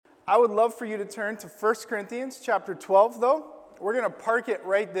I would love for you to turn to 1 Corinthians chapter 12, though. We're going to park it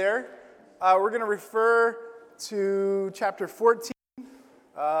right there. We're going to refer to chapter 14.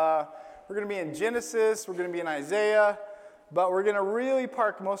 We're going to be in Genesis. We're going to be in Isaiah. But we're going to really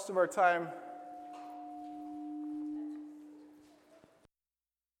park most of our time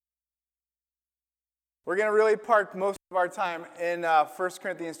in 1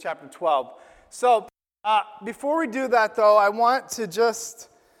 Corinthians chapter 12. So before we do that, though, I want to just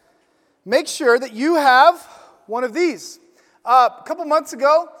make sure that you have one of these. A couple months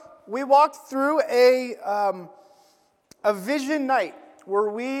ago, we walked through a vision night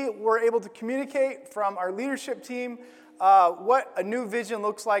where we were able to communicate from our leadership team what a new vision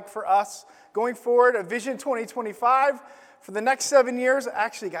looks like for us going forward, a Vision 2025 for the next 7 years.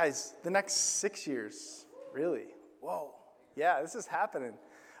 Actually, guys, the next 6 years. Really? Whoa. Yeah, this is happening.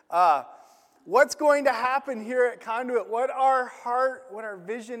 What's going to happen here at Conduit, what our heart, what our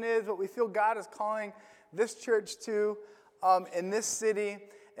vision is, what we feel God is calling this church to in this city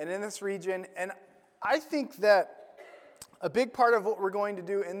and in this region. And I think that a big part of what we're going to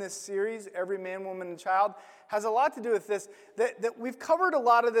do in this series, Every Man, Woman, and Child, has a lot to do with this, that we've covered a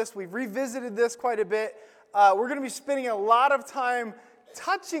lot of this. We've revisited this quite a bit. We're going to be spending a lot of time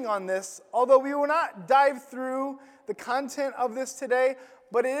touching on this, although we will not dive through the content of this today.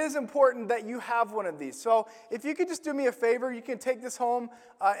 But it is important that you have one of these. So if you could just do me a favor, you can take this home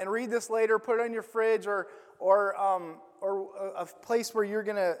and read this later, put it on your fridge or a place where you're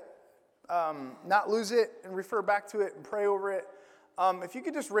going to not lose it and refer back to it and pray over it. If you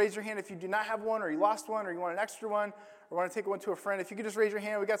could just raise your hand if you do not have one or you lost one or you want an extra one or want to take one to a friend. If you could just raise your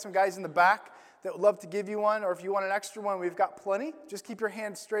hand. We got some guys in the back that would love to give you one. Or if you want an extra one, we've got plenty. Just keep your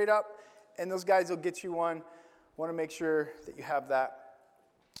hand straight up and those guys will get you one. Want to make sure that you have that.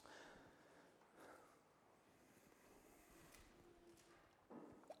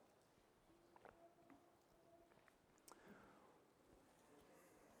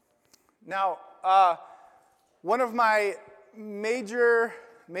 Now, one of my major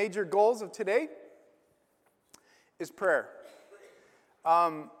goals of today is prayer.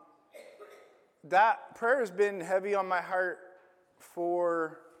 That prayer has been heavy on my heart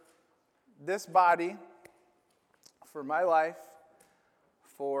for this body, for my life,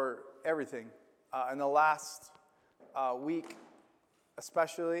 for everything. In the last week,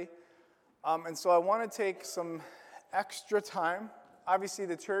 especially. And so I want to take some extra time. Obviously,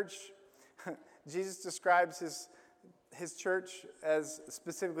 the church, Jesus describes his church as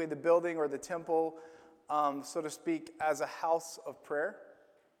specifically the building or the temple, so to speak, as a house of prayer.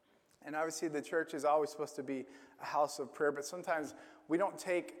 And obviously the church is always supposed to be a house of prayer, but sometimes we don't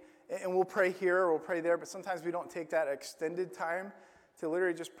take, and we'll pray here or we'll pray there, but sometimes we don't take that extended time to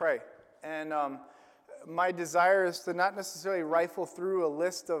literally just pray. And my desire is to not necessarily rifle through a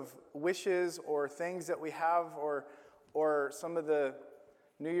list of wishes or things that we have or some of the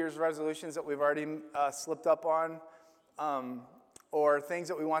New Year's resolutions that we've already slipped up on, or things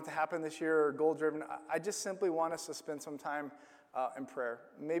that we want to happen this year or goal-driven. I just simply want us to spend some time in prayer.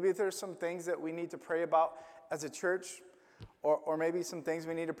 Maybe there's some things that we need to pray about as a church, or maybe some things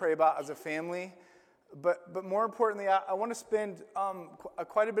we need to pray about as a family. But more importantly, I want to spend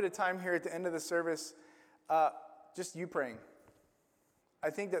quite a bit of time here at the end of the service just you praying. I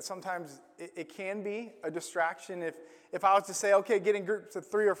think that sometimes it can be a distraction. If I was to say, okay, get in groups of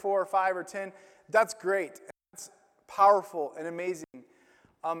 3 or 4 or 5 or 10, that's great. That's powerful and amazing.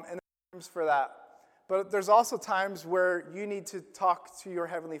 And there's times for that. But there's also times where you need to talk to your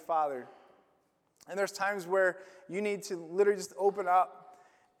Heavenly Father. And there's times where you need to literally just open up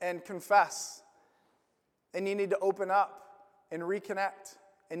and confess. And you need to open up and reconnect.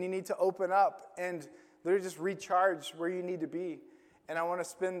 And you need to open up and literally just recharge where you need to be. And I want to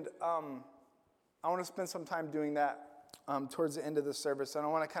spend some time doing that towards the end of the service, and I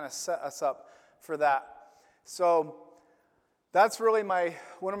want to kind of set us up for that. So that's really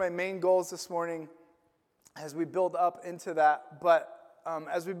one of my main goals this morning as we build up into that. But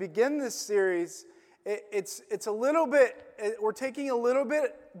as we begin this series, it's a little bit, we're taking a little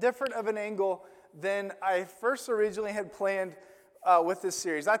bit different of an angle than I first originally had planned with this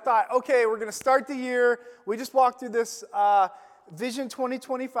series. I thought, okay, we're going to start the year. We just walked through this Vision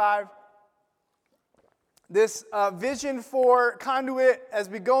 2025, this vision for Conduit as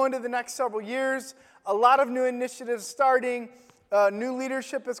we go into the next several years. A lot of new initiatives starting. New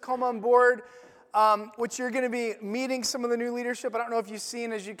leadership has come on board, which you're going to be meeting some of the new leadership. I don't know if you've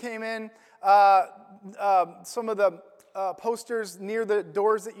seen as you came in some of the posters near the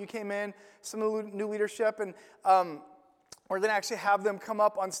doors that you came in, some of the new leadership. And We're going to actually have them come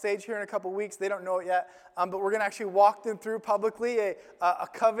up on stage here in a couple weeks. They don't know it yet, but we're going to actually walk them through publicly a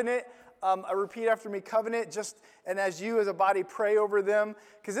covenant, a repeat after me covenant, and as you as a body pray over them,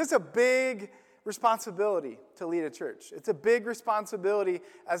 because it's a big responsibility to lead a church. It's a big responsibility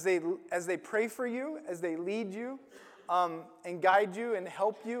as they pray for you, as they lead you, and guide you and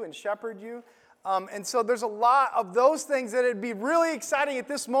help you and shepherd you. And so there's a lot of those things that it'd be really exciting at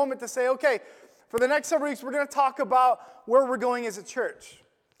this moment to say, okay, for the next several weeks, we're going to talk about where we're going as a church.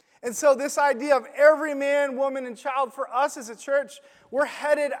 And so this idea of every man, woman, and child, for us as a church, we're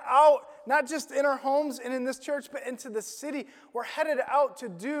headed out, not just in our homes and in this church, but into the city. We're headed out to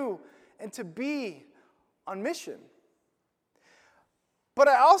do and to be on mission. But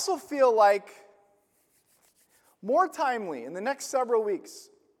I also feel like more timely in the next several weeks,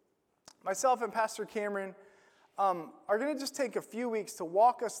 myself and Pastor Cameron are going to just take a few weeks to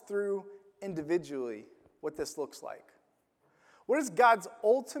walk us through individually what this looks like. What is God's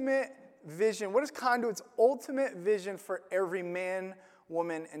ultimate vision? What is Conduit's ultimate vision for every man,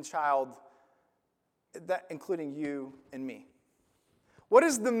 woman, and child, that including you and me? What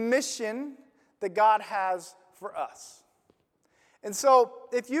is the mission that God has for us? And so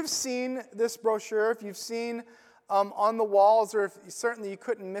if you've seen this brochure, if you've seen on the walls, or if certainly you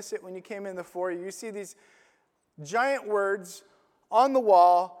couldn't miss it when you came in the foyer, you see these giant words on the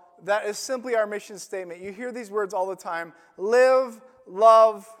wall that is simply our mission statement. You hear these words all the time: live,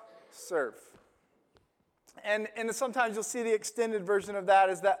 love, serve. And sometimes you'll see the extended version of that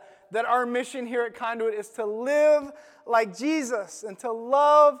is that our mission here at Conduit is to live like Jesus and to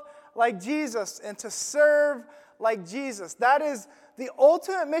love like Jesus and to serve like Jesus. That is the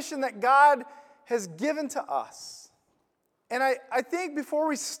ultimate mission that God has given to us. And I think before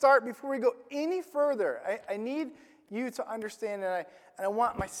we go any further, I need you to understand, and I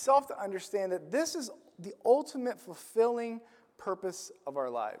want myself to understand, that this is the ultimate fulfilling purpose of our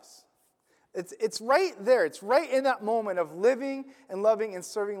lives. It's right there. It's right in that moment of living and loving and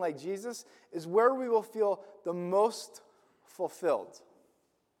serving like Jesus is where we will feel the most fulfilled.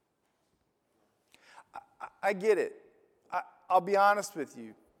 I get it. I'll be honest with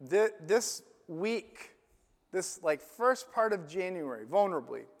you. This week, this first part of January,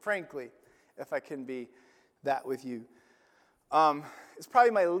 vulnerably, frankly, if I can be that with you, it's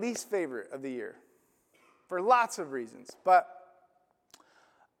probably my least favorite of the year for lots of reasons. But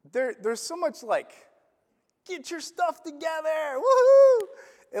there's so much get your stuff together, woohoo!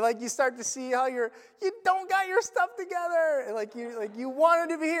 And you start to see how you don't got your stuff together. And you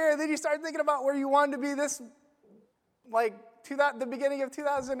wanted to be here, and then you start thinking about where you wanted to be the beginning of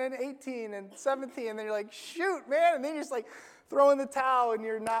 2018 and 17, and then you're like, shoot, man, and then you're just throwing the towel, and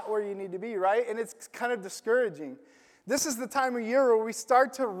you're not where you need to be, right? And it's kind of discouraging. This is the time of year where we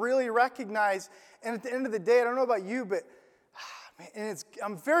start to really recognize, and at the end of the day, I don't know about you, but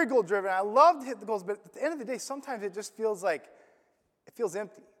I'm very goal-driven. I love to hit the goals, but at the end of the day, sometimes it just feels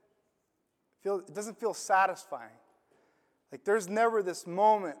empty. It doesn't feel satisfying. There's never this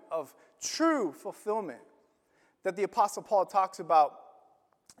moment of true fulfillment that the Apostle Paul talks about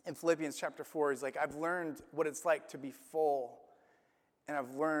in Philippians chapter 4. He's like, I've learned what it's like to be full, and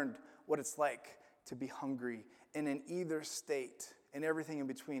I've learned what it's like to be hungry. And in either state, and everything in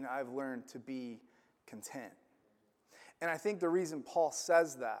between, I've learned to be content. And I think the reason Paul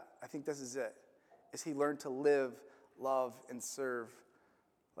says that, I think this is it, is he learned to live, love, and serve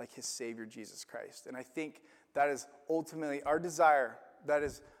like his Savior, Jesus Christ. And I think that is ultimately our desire. That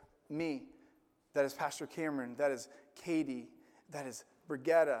is me. That is Pastor Cameron. That is Katie. That is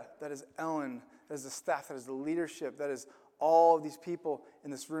Brigitta. That is Ellen. That is the staff. That is the leadership. That is all of these people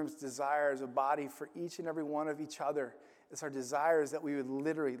in this room's desire as a body for each and every one of each other. It's our desire is that we would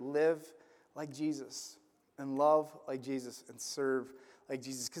literally live like Jesus and love like Jesus and serve like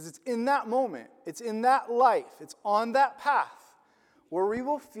Jesus. Because it's in that moment, it's in that life, it's on that path where we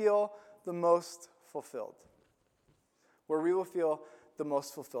will feel the most fulfilled. Where we will feel the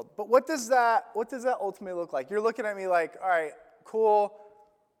most fulfilled. But what does that ultimately look like? You're looking at me like, all right, cool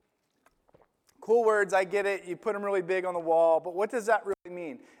words, I get it. You put them really big on the wall, but what does that really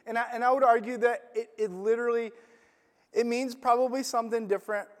mean? And I would argue that it literally, it means probably something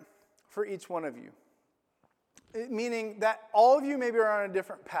different for each one of you. Meaning that all of you maybe are on a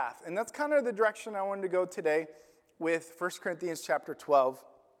different path. And that's kind of the direction I wanted to go today with 1 Corinthians chapter 12.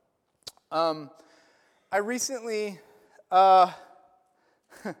 I recently, a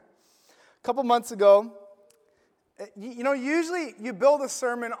couple months ago, usually you build a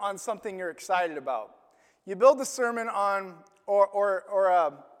sermon on something you're excited about. You build a sermon on,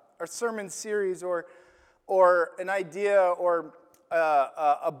 or a sermon series, or an idea, or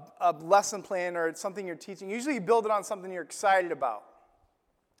a lesson plan or it's something you're teaching, usually you build it on something you're excited about.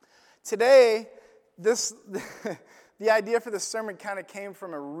 Today, the idea for this sermon kind of came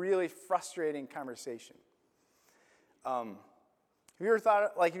from a really frustrating conversation. Have you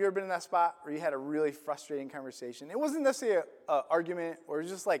ever been in that spot where you had a really frustrating conversation? It wasn't necessarily an argument, or it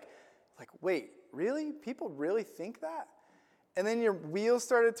was just like, wait, really? People really think that? And then your wheels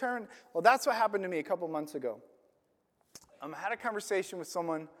started to turn? Well, that's what happened to me a couple months ago. I had a conversation with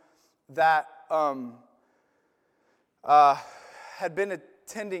someone that had been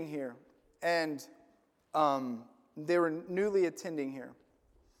attending here, and they were newly attending here.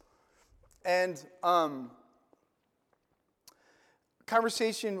 And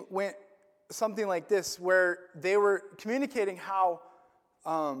conversation went something like this, where they were communicating how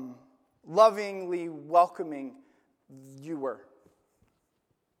lovingly welcoming you were.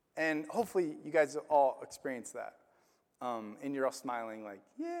 And hopefully you guys all experienced that. And you're all smiling like,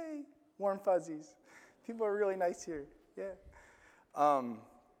 yay, warm fuzzies. People are really nice here. Yeah.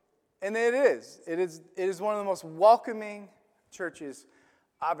 And it is one of the most welcoming churches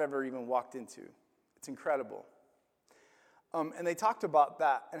I've ever even walked into. It's incredible. And they talked about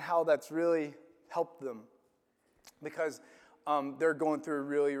that and how that's really helped them because they're going through a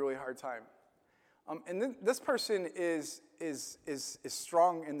really, really hard time. And this person is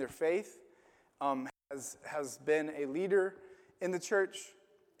strong in their faith, has been a leader in the church,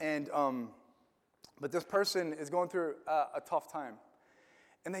 and but this person is going through a tough time.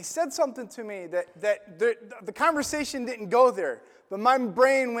 And they said something to me that the conversation didn't go there, but my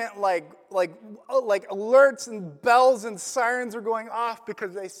brain went like alerts and bells and sirens are going off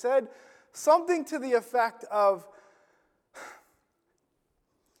because they said something to the effect of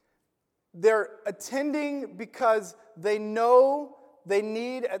they're attending because they know they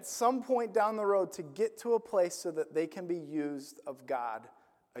need at some point down the road to get to a place so that they can be used of God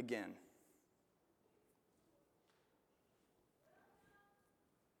again.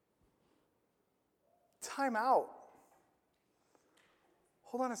 Time out.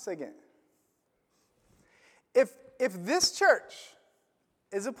 Hold on a second. If this church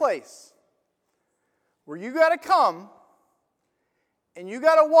is a place where you got to come and you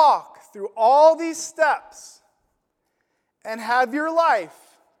got to walk through all these steps and have your life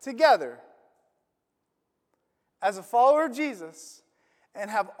together as a follower of Jesus and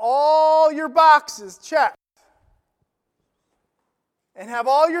have all your boxes checked and have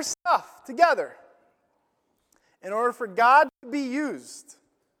all your stuff together, in order for God to be used,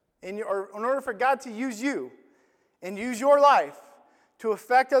 or in order for God to use you and use your life to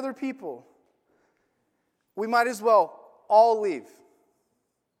affect other people, we might as well all leave.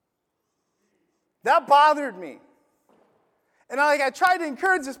 That bothered me. And I tried to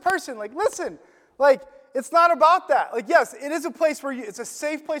encourage this person, listen, it's not about that. Yes, it is a place where it's a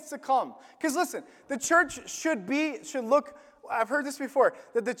safe place to come. Because listen, the church should look, I've heard this before,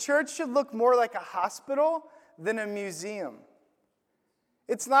 that the church should look more like a hospital than a museum.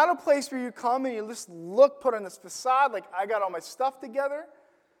 It's not a place where you come and you just put on this facade, I got all my stuff together.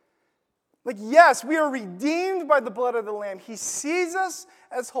 Yes, we are redeemed by the blood of the Lamb. He sees us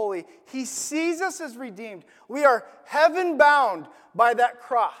as holy. He sees us as redeemed. We are heaven-bound by that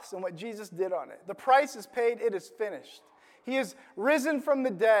cross and what Jesus did on it. The price is paid. It is finished. He is risen from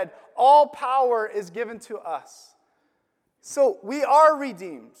the dead. All power is given to us. So we are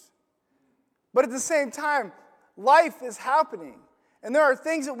redeemed. But at the same time, life is happening. And there are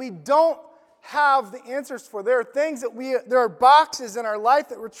things that we don't have the answers for. There are things there are boxes in our life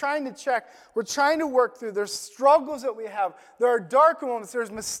that we're trying to check. We're trying to work through. There's struggles that we have. There are dark moments.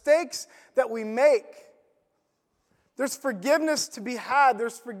 There's mistakes that we make. There's forgiveness to be had.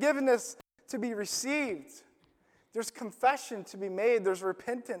 There's forgiveness to be received. There's confession to be made. There's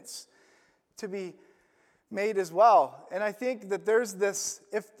repentance to be made as well. And I think that there's this,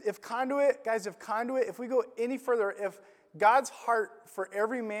 if Conduit, if we go any further, if God's heart for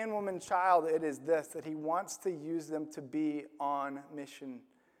every man, woman, child, it is this, that he wants to use them to be on mission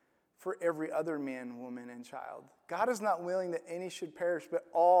for every other man, woman, and child. God is not willing that any should perish, but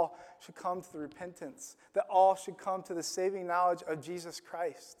all should come to the repentance, that all should come to the saving knowledge of Jesus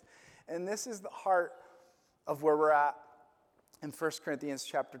Christ. And this is the heart of where we're at in 1 Corinthians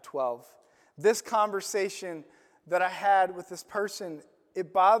chapter 12. This conversation that I had with this person,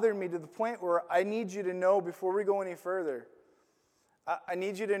 it bothered me to the point where I need you to know before we go any further. I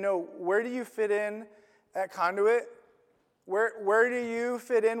need you to know, where do you fit in at Conduit? Where do you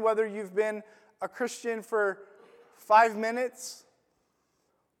fit in, whether you've been a Christian for 5 minutes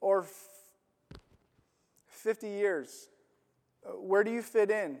or 50 years? Where do you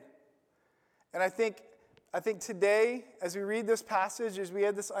fit in? And I think I think today, as we read this passage, as we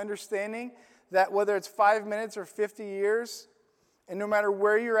have this understanding that whether it's 5 minutes or 50 years, and no matter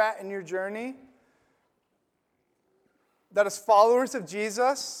where you're at in your journey, that as followers of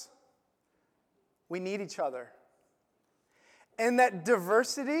Jesus, we need each other. And that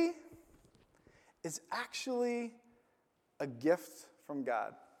diversity is actually a gift from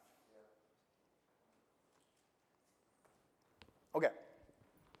God. Okay.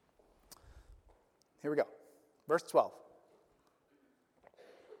 Here we go. Verse 12.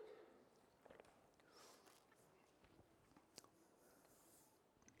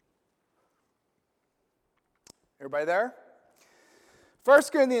 Everybody there? 1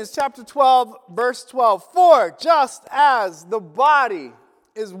 Corinthians chapter 12, verse 12. For just as the body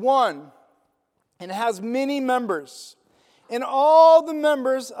is one and has many members, and all the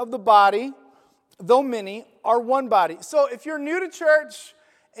members of the body, though many, are one body. So if you're new to church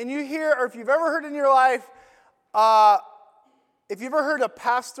and you hear, or if you've ever heard in your life, if you've ever heard a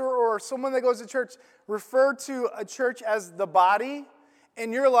pastor or someone that goes to church refer to a church as the body,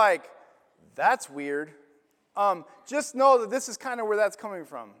 and you're like, that's weird. Just know that this is kind of where that's coming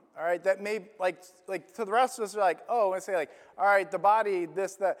from. All right, that may like to the rest of us are like, oh, I say like, all right, the body,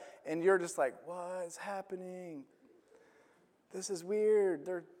 this, that, and you're just like, what is happening? This is weird.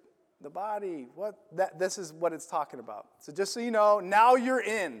 They're the body. What? This is what it's talking about. So just so you know, now you're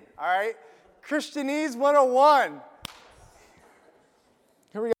in. All right, Christianese 101.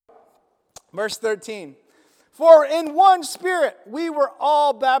 Here we go. Verse 13. For in one Spirit we were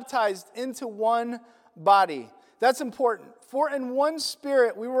all baptized into one body. That's important. For in one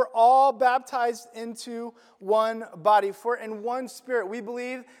Spirit we were all baptized into one body. For in one Spirit we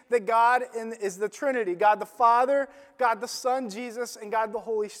believe that God is the Trinity. God the Father, God the Son, Jesus, and God the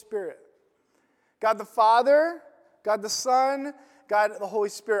Holy Spirit. God the Father, God the Son, God the Holy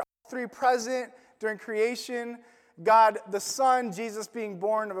Spirit. All three present during creation. God the Son, Jesus being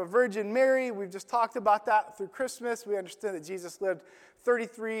born of a Virgin Mary. We've just talked about that through Christmas. We understand that Jesus lived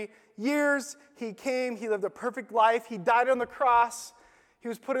 33 years. He came. He lived a perfect life. He died on the cross. He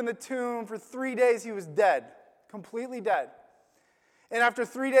was put in the tomb. For 3 days, he was dead, completely dead. And after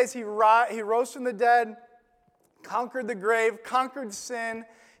 3 days, he rose from the dead, conquered the grave, conquered sin.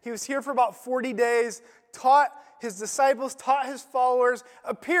 He was here for about 40 days, taught his disciples, taught his followers,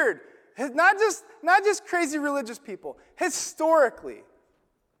 appeared. Not just crazy religious people. Historically,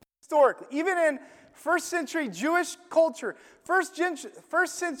 even in first century Jewish culture, first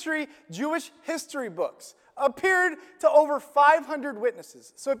century Jewish history books, appeared to over 500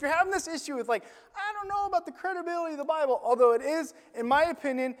 witnesses. So if you're having this issue with like, I don't know about the credibility of the Bible, although it is, in my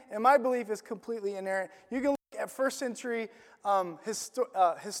opinion, and my belief is completely inerrant, you can look at first century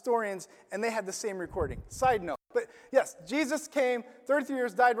historians, and they had the same recording. Side note. But yes, Jesus came, 33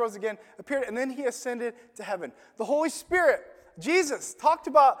 years, died, rose again, appeared, and then he ascended to heaven. The Holy Spirit, Jesus talked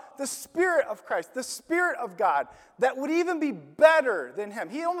about the Spirit of Christ, the Spirit of God, that would even be better than him.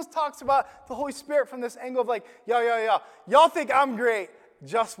 He almost talks about the Holy Spirit from this angle of like, y'all think I'm great,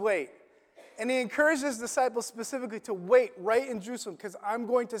 just wait. And he encouraged his disciples specifically to wait right in Jerusalem because I'm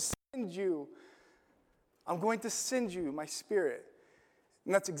going to send you my Spirit.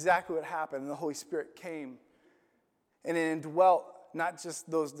 And that's exactly what happened. And the Holy Spirit came. And it indwelt not just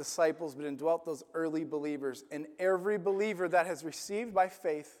those disciples, but indwelt those early believers. And every believer that has received by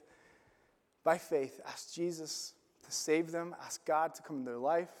faith, asked Jesus to save them, asked God to come into their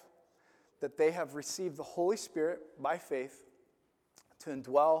life, that they have received the Holy Spirit by faith to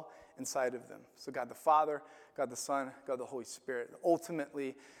indwell inside of them. So God the Father, God the Son, God the Holy Spirit.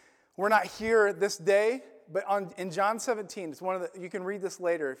 Ultimately, we're not here this day, but in John 17, it's one of the. You can read this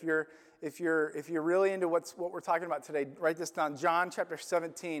later if you're really into what we're talking about today. Write this down. John chapter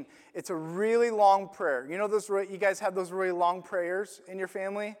 17. It's a really long prayer. You know those. You guys have those really long prayers in your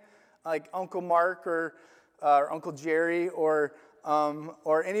family, like Uncle Mark or Uncle Jerry or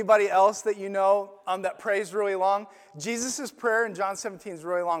anybody else that you know that prays really long. Jesus' prayer in John 17 is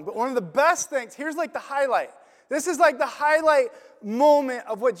really long. But one of the best things. Here's like the highlight. This is like the highlight moment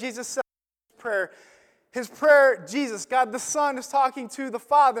of what Jesus said in his prayer. His prayer, Jesus, God the Son, is talking to the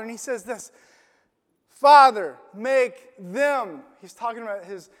Father, and he says this, Father, make them, he's talking about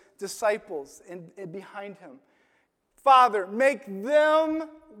his disciples and behind him. Father, make them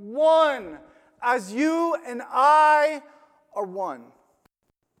one, as you and I are one.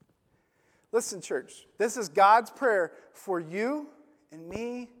 Listen, church, this is God's prayer for you and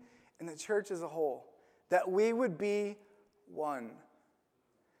me and the church as a whole, that we would be one.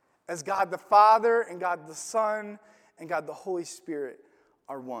 As God the Father and God the Son and God the Holy Spirit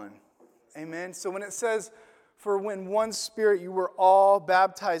are one. Amen. So when it says, for when one Spirit you were all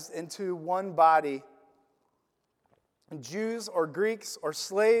baptized into one body, Jews or Greeks or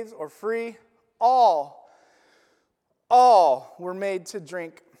slaves or free, all were made to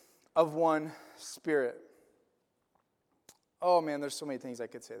drink of one Spirit. Oh man, there's so many things I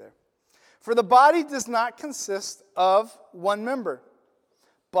could say there. For the body does not consist of one member,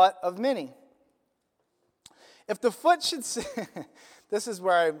 but of many. If the foot should say, this is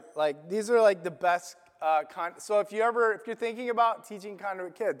where I like, these are like the best, so if you're thinking about teaching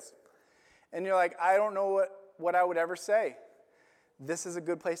Conduit kids, and you're like, I don't know what I would ever say, this is a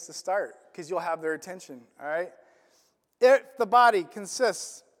good place to start, because you'll have their attention, all right? If the body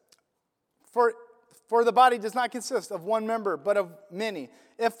consists, for the body does not consist of one member, but of many.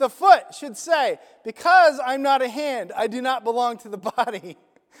 If the foot should say, because I'm not a hand, I do not belong to the body,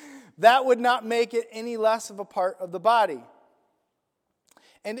 that would not make it any less of a part of the body.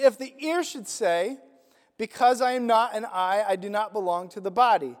 And if the ear should say, because I am not an eye, I do not belong to the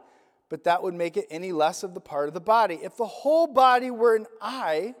body, but that would make it any less of the part of the body. If the whole body were an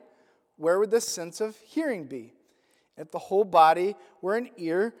eye, where would the sense of hearing be? If the whole body were an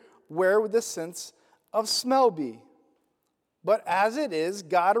ear, where would the sense of smell be? But as it is,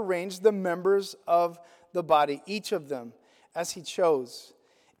 God arranged the members of the body, each of them, as he chose.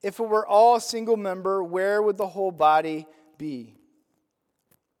 If it were all a single member, where would the whole body be?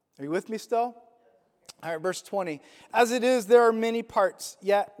 Are you with me still? All right, verse 20. As it is, there are many parts,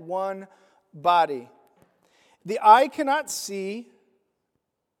 yet one body. The eye cannot say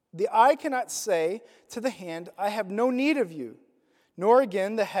to the hand, I have no need of you, nor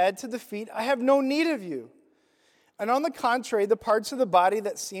again the head to the feet, I have no need of you. And on the contrary, the parts of the body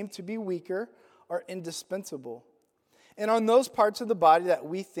that seem to be weaker are indispensable. And on those parts of the body that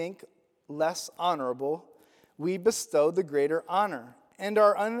we think less honorable, we bestow the greater honor. And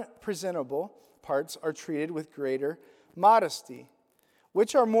our unpresentable parts are treated with greater modesty,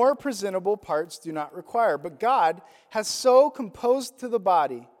 which our more presentable parts do not require. But God has so composed to the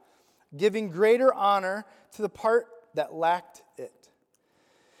body, giving greater honor to the part that lacked it,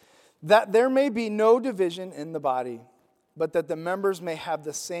 that there may be no division in the body, but that the members may have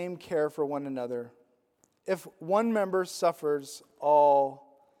the same care for one another. If one member suffers, all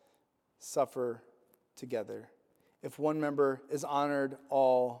suffer together. If one member is honored,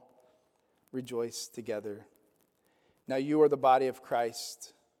 all rejoice together. Now you are the body of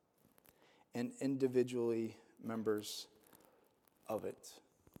Christ and individually members of it.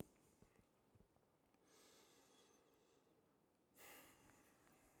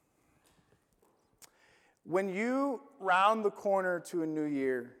 When you round the corner to a new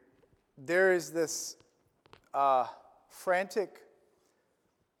year, there is this frantic,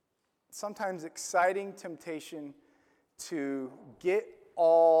 sometimes exciting temptation to get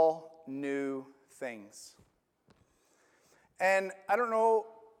all new things. And I don't know,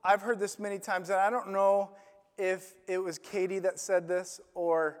 I've heard this many times, and I don't know if it was Katie that said this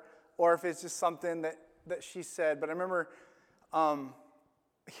or if it's just something that she said, but I remember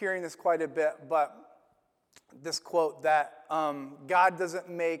hearing this quite a bit, but this quote that God doesn't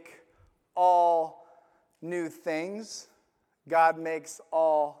make all new things, God makes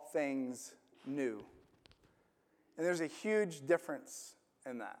all things new. And there's a huge difference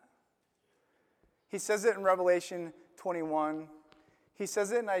in that. He says it in Revelation 21. He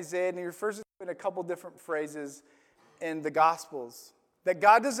says it in Isaiah, and he refers to it in a couple different phrases in the Gospels. That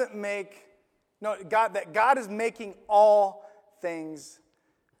God is making all things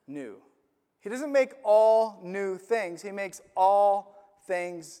new. He doesn't make all new things. He makes all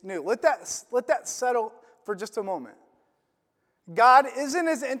things new. Let that settle for just a moment. God isn't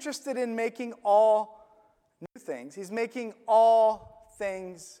as interested in making all new things. He's making all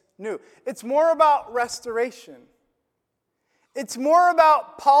things new. It's more about restoration. It's more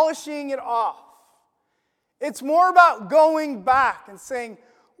about polishing it off. It's more about going back and saying,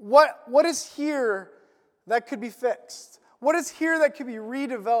 what is here that could be fixed? What is here that could be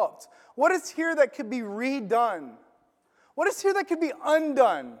redeveloped? What is here that could be redone? What is here that could be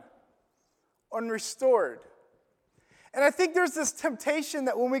undone and restored? And I think there's this temptation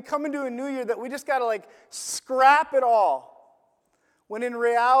that when we come into a new year that we just got to scrap it all. When in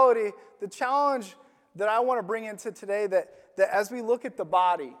reality, the challenge that I want to bring into today that as we look at the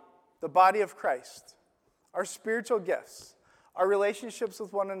body of Christ, our spiritual gifts, our relationships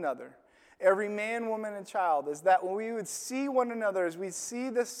with one another, every man, woman, and child, is that when we would see one another, as we see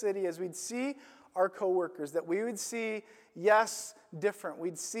this city, as we'd see our coworkers, that we would see, yes, different.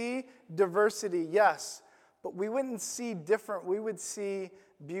 We'd see diversity, yes, but we wouldn't see different. We would see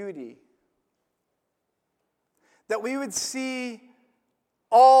beauty. That we would see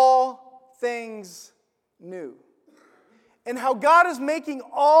all things new. And how God is making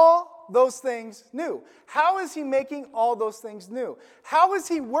all those things new? How is he making all those things new? How is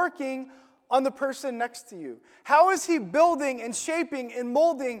he working on the person next to you? How is he building and shaping and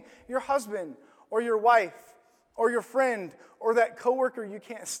molding your husband or your wife or your friend or that coworker you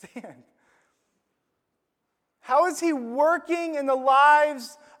can't stand? How is he working in the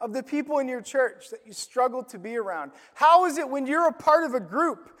lives of the people in your church that you struggle to be around? How is it when you're a part of a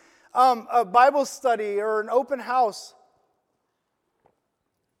group, a Bible study or an open house?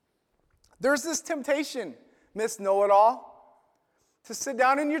 There's this temptation, Miss Know-It-All, to sit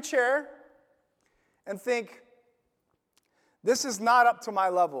down in your chair and think, this is not up to my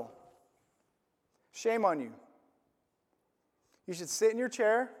level. Shame on you. You should sit in your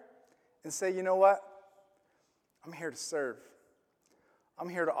chair and say, you know what? I'm here to serve. I'm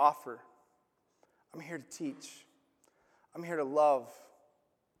here to offer. I'm here to teach. I'm here to love.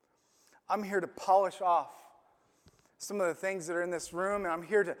 I'm here to polish off some of the things that are in this room, and I'm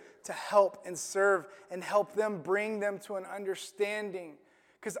here to help and serve and help them, bring them to an understanding.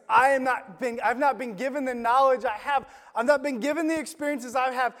 Because I've not been given the knowledge I have. I've not been given the experiences I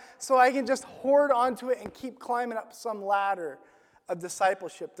have, so I can just hoard onto it and keep climbing up some ladder of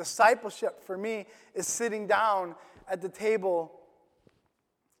discipleship. Discipleship for me is sitting down at the table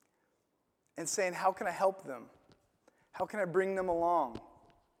and saying, how can I help them? How can I bring them along?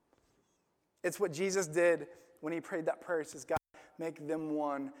 It's what Jesus did when he prayed that prayer. He says, God, make them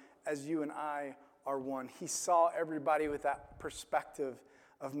one as you and I are one. He saw everybody with that perspective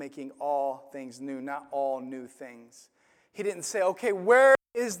of making all things new, not all new things. He didn't say, okay, where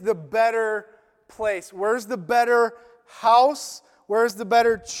is the better place? Where's the better house? Where's the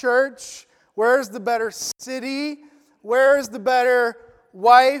better church? Where's the better city? Where's the better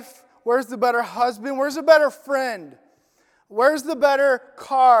wife? Where's the better husband? Where's the better friend? Where's the better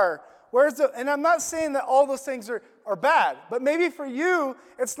car? And I'm not saying that all those things are bad, but maybe for you,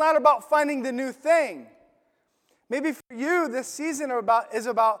 it's not about finding the new thing. Maybe for you, this season is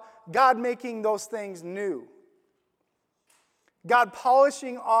about God making those things new. God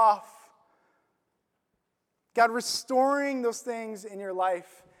polishing off. God restoring those things in your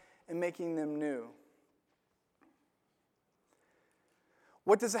life and making them new.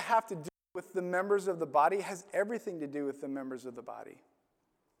 What does it have to do with the members of the body? It has everything to do with the members of the body.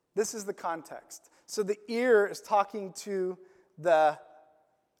 This is the context. So the ear is talking to the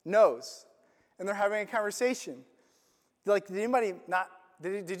nose, and they're having a conversation. Like, did anybody not,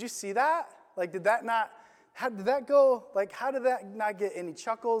 did you see that? Like, did that not, how did that go, like, how did that not get any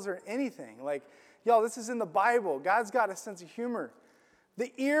chuckles or anything? Like, y'all, this is in the Bible. God's got a sense of humor.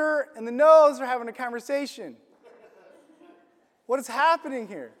 The ear and the nose are having a conversation. What is happening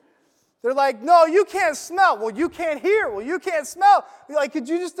here? They're like, no, you can't smell. Well, you can't hear. Well, you can't smell. Like, could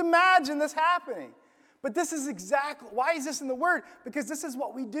you just imagine this happening? But this is exactly, why is this in the Word? Because this is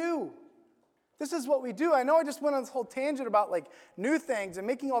what we do. This is what we do. I know I just went on this whole tangent about like new things and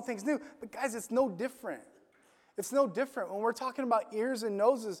making all things new, but guys, it's no different. It's no different. When we're talking about ears and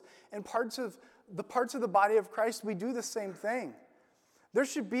noses and parts of the body of Christ, we do the same thing. There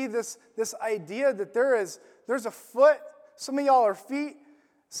should be this idea that there's a foot. Some of y'all are feet.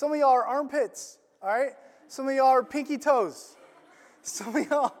 Some of y'all are armpits, all right? Some of y'all are pinky toes. Some of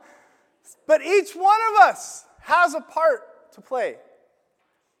y'all. But each one of us has a part to play.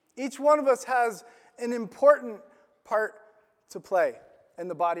 Each one of us has an important part to play in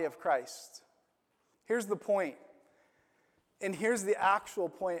the body of Christ. Here's the point, and here's the actual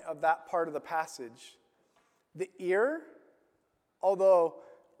point of that part of the passage. The ear, although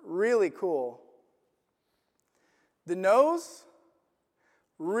really cool. The nose,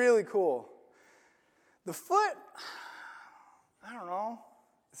 really cool. The foot, I don't know,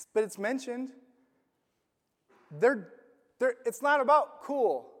 but it's mentioned. It's not about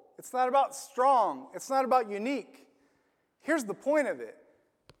cool. It's not about strong. It's not about unique. Here's the point of it.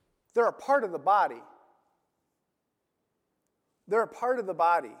 They're a part of the body. They're a part of the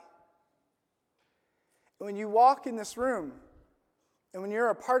body. When you walk in this room, and when you're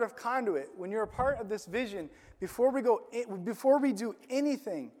a part of Conduit, when you're a part of this vision, before we do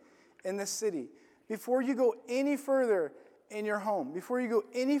anything in this city, before you go any further in your home, before you go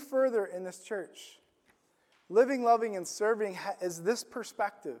any further in this church, living, loving, and serving is this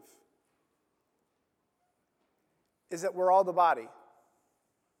perspective, is that we're all the body.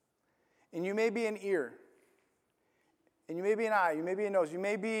 And you may be an ear, and you may be an eye, you may be a nose, you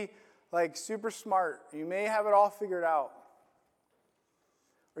may be like super smart, you may have it all figured out,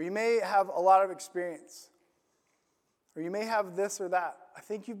 or you may have a lot of experience, or you may have this or that. I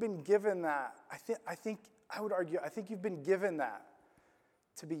think you've been given that. I would argue you've been given that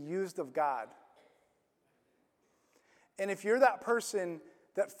to be used of God. And if you're that person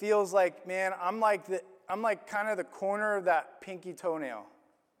that feels like, man, I'm like kind of the corner of that pinky toenail.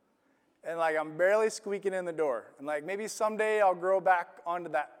 And like I'm barely squeaking in the door. And like maybe someday I'll grow back onto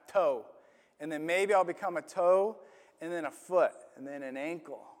that toe. And then maybe I'll become a toe and then a foot and then an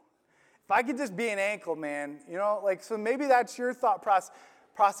ankle. If I could just be an ankle, man, like, so maybe that's your thought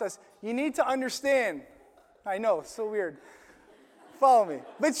process. You need to understand. I know, so weird. Follow me.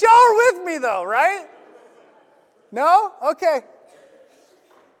 But y'all are with me though, right? No? Okay.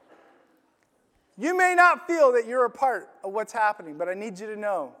 You may not feel that you're a part of what's happening, but I need you to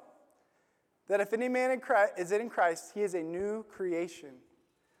know that if any man is in Christ, he is a new creation.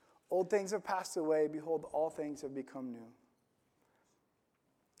 Old things have passed away. Behold, all things have become new.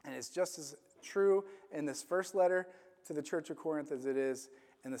 And it's just as true in this first letter to the church of Corinth as it is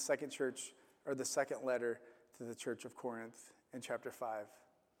in the second letter to the church of Corinth in chapter 5.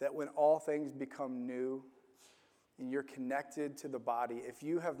 That when all things become new and you're connected to the body, if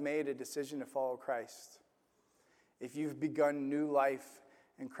you have made a decision to follow Christ, if you've begun new life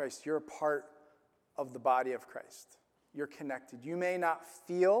in Christ, you're a part of the body of Christ. You're connected. You may not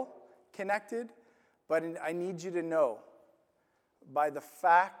feel connected, but I need you to know by the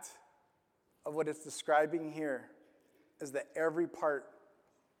fact of what it's describing here is that every part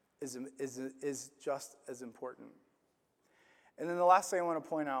is just as important. And then the last thing I want to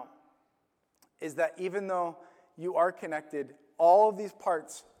point out is that even though you are connected, all of these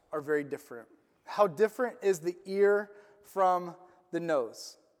parts are very different. How different is the ear from the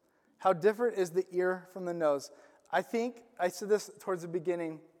nose? How different is the ear from the nose? I think, I said this towards the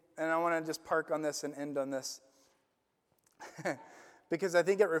beginning, and I want to just park on this and end on this. Because I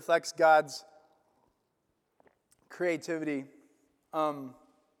think it reflects God's creativity. I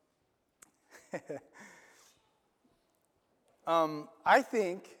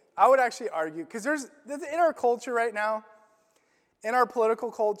would actually argue, because there's in our culture right now, in our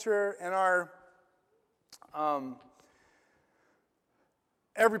political culture, in our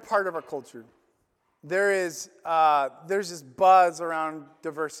every part of our culture, there's this buzz around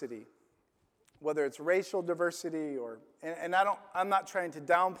diversity, whether it's racial diversity I'm not trying to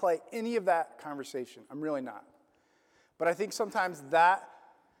downplay any of that conversation. I'm really not. But I think sometimes that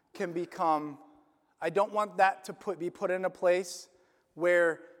can become, I don't want that to be put in a place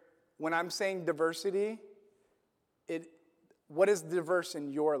where when I'm saying diversity, what is diverse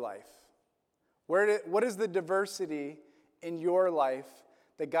in your life? What is the diversity in your life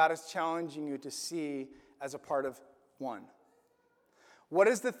that God is challenging you to see as a part of one? What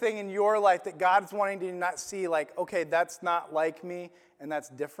is the thing in your life that God's wanting to not see like, okay, that's not like me and that's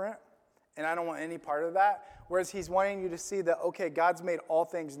different and I don't want any part of that? Whereas he's wanting you to see that, okay, God's made all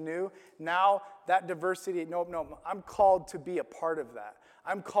things new. Now that diversity, no, I'm called to be a part of that.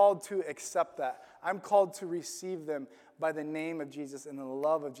 I'm called to accept that. I'm called to receive them by the name of Jesus and the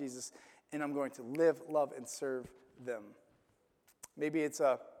love of Jesus, and I'm going to live, love, and serve them. Maybe it's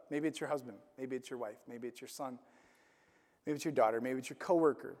your husband. Maybe it's your wife. Maybe it's your son. Maybe it's your daughter. Maybe it's your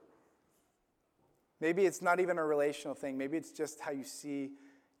coworker. Maybe it's not even a relational thing. Maybe it's just how you see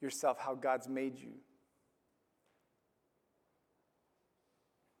yourself, how God's made you.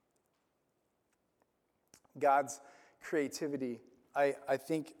 God's creativity. I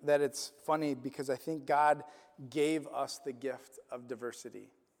think that it's funny because I think God gave us the gift of diversity.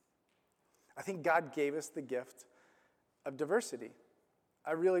 I think God gave us the gift of diversity.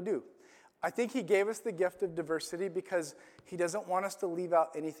 I really do. I think he gave us the gift of diversity because he doesn't want us to leave out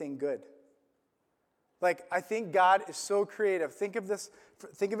anything good. Like, I think God is so creative. Think of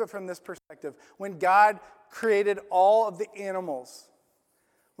it from this perspective. When God created all of the animals,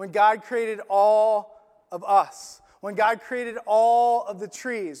 when God created all of us, when God created all of the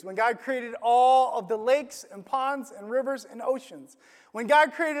trees, when God created all of the lakes and ponds and rivers and oceans, when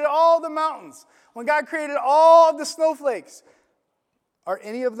God created all the mountains, when God created all of the snowflakes, are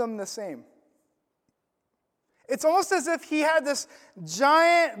any of them the same? It's almost as if he had this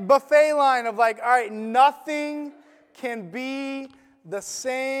giant buffet line of like, all right, nothing can be the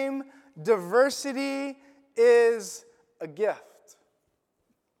same. Diversity is a gift.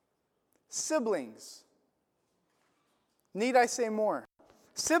 Siblings. Need I say more?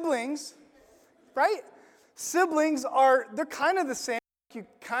 Siblings, right? Siblings they're kind of the same. You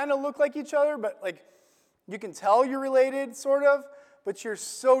kind of look like each other, but like you can tell you're related, sort of, but you're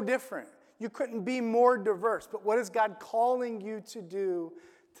so different. You couldn't be more diverse. But what is God calling you to do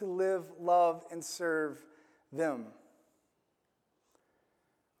to live, love, and serve them?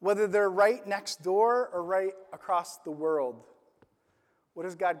 Whether they're right next door or right across the world, what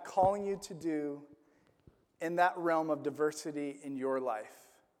is God calling you to do in that realm of diversity in your life?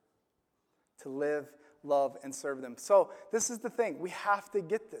 To live, love, and serve them. So this is the thing. We have to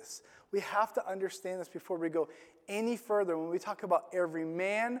get this. We have to understand this before we go any further. When we talk about every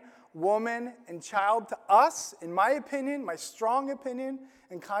man, woman, and child, to us, in my opinion, my strong opinion,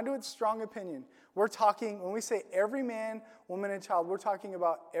 and Conduit's strong opinion, we're talking, when we say every man, woman, and child, we're talking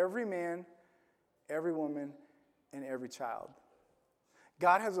about every man, every woman, and every child.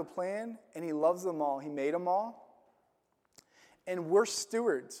 God has a plan, and he loves them all. He made them all. And we're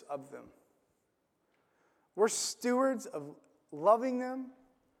stewards of them. We're stewards of loving them,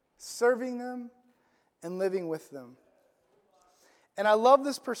 serving them, and living with them. And I love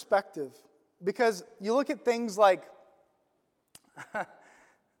this perspective because you look at things like,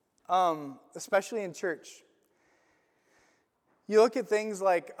 especially in church, you look at things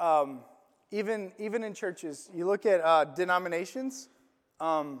like, even in churches, you look at denominations.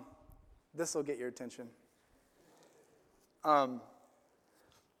 This will get your attention.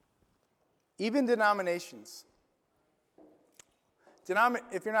 Even denominations.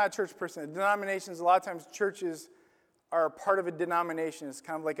 If you're not a church person, denominations, a lot of times churches are a part of a denomination. It's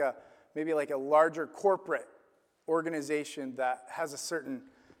kind of like maybe like a larger corporate organization that has a certain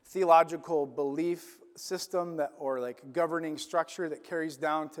theological belief system or like governing structure that carries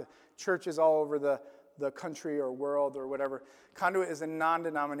down to churches all over the country or world or whatever. Conduit is a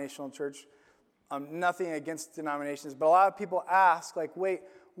non-denominational church. Nothing against denominations, but a lot of people ask, like, wait,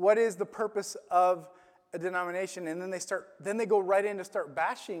 what is the purpose of a denomination? And then they go right in to start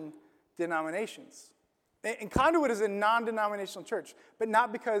bashing denominations. And Conduit is a non-denominational church, but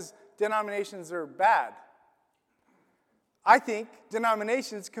not because denominations are bad. I think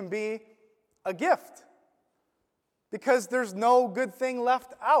denominations can be a gift because there's no good thing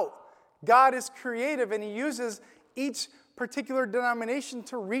left out. God is creative, and he uses each particular denomination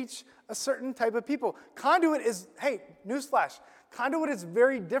to reach a certain type of people. Conduit is, hey, newsflash, Conduit is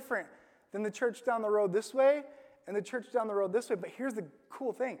very different than the church down the road this way and the church down the road this way. But here's the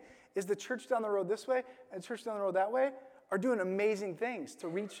cool thing, is the church down the road this way and the church down the road that way are doing amazing things to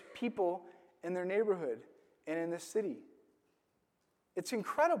reach people in their neighborhood and in this city. It's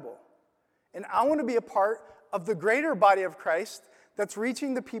incredible. And I want to be a part of the greater body of Christ that's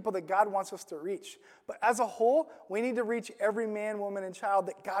reaching the people that God wants us to reach. But as a whole, we need to reach every man, woman, and child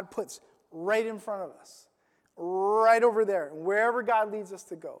that God puts right in front of us, right over there, wherever God leads us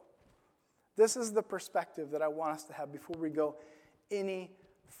to go. This is the perspective that I want us to have before we go any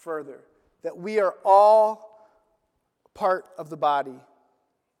further, that we are all part of the body.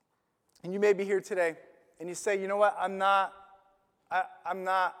 And you may be here today, and you say, you know what, I'm not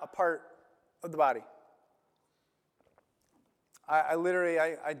a part of the body. I literally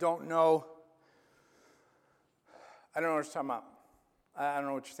don't know. I don't know what you're talking about. I don't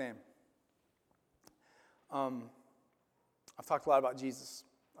know what you're saying. I've talked a lot about Jesus.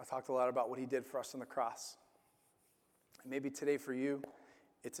 I've talked a lot about what he did for us on the cross. And maybe today for you,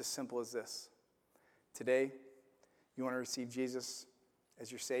 it's as simple as this. Today, you want to receive Jesus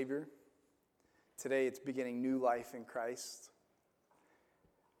as your Savior. Today, it's beginning new life in Christ.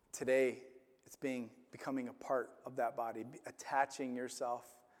 Today, it's becoming a part of that body, attaching yourself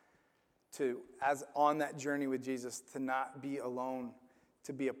to, as on that journey with Jesus, to not be alone,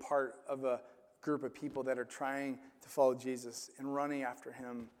 to be a part of a group of people that are trying to follow Jesus and running after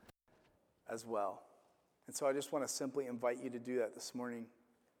him as well. And so I just want to simply invite you to do that this morning.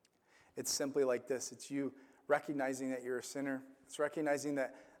 It's simply like this. It's you recognizing that you're a sinner. It's recognizing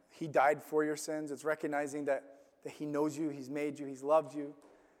that he died for your sins. It's recognizing that he knows you, he's made you, he's loved you.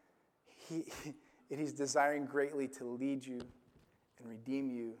 He's desiring greatly to lead you and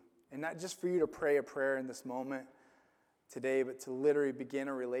redeem you. And not just for you to pray a prayer in this moment today, but to literally begin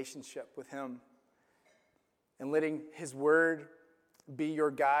a relationship with him. And letting his word be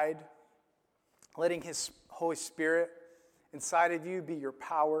your guide. Letting his Holy Spirit inside of you be your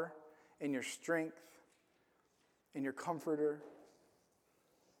power and your strength and your comforter.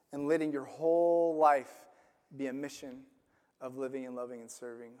 And letting your whole life be a mission of living and loving and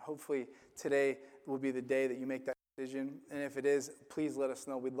serving. Hopefully today will be the day that you make that decision. And if it is, please let us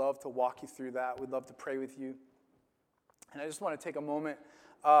know. We'd love to walk you through that. We'd love to pray with you. And I just want to take a moment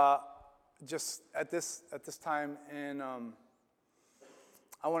just at this time, and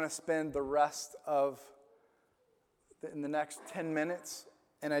I want to spend the rest of in the next 10 minutes,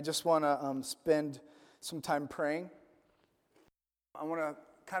 and I just want to spend some time praying. I want to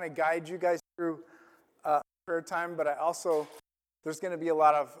kind of guide you guys through prayer time, but there's going to be a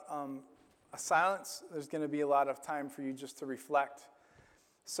lot of a silence. There's going to be a lot of time for you just to reflect.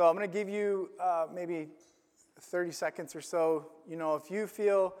 So I'm going to give you maybe 30 seconds or so. You know, if you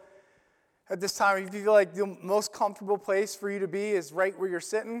feel at this time, if you feel like the most comfortable place for you to be is right where you're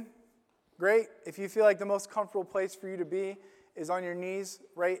sitting, great. If you feel like the most comfortable place for you to be is on your knees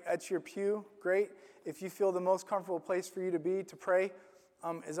right at your pew, great. If you feel the most comfortable place for you to be to pray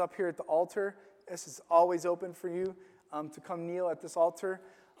is up here at the altar. This is always open for you to come kneel at this altar.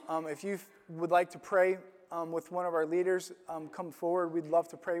 If you would like to pray with one of our leaders, come forward. We'd love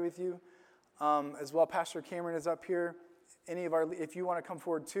to pray with you. As well, Pastor Cameron is up here. If you want to come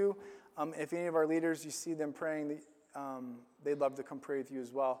forward too, if any of our leaders, you see them praying, they'd love to come pray with you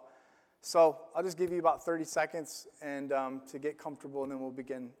as well. So I'll just give you about 30 seconds and to get comfortable, and then we'll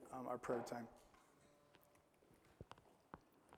begin our prayer time.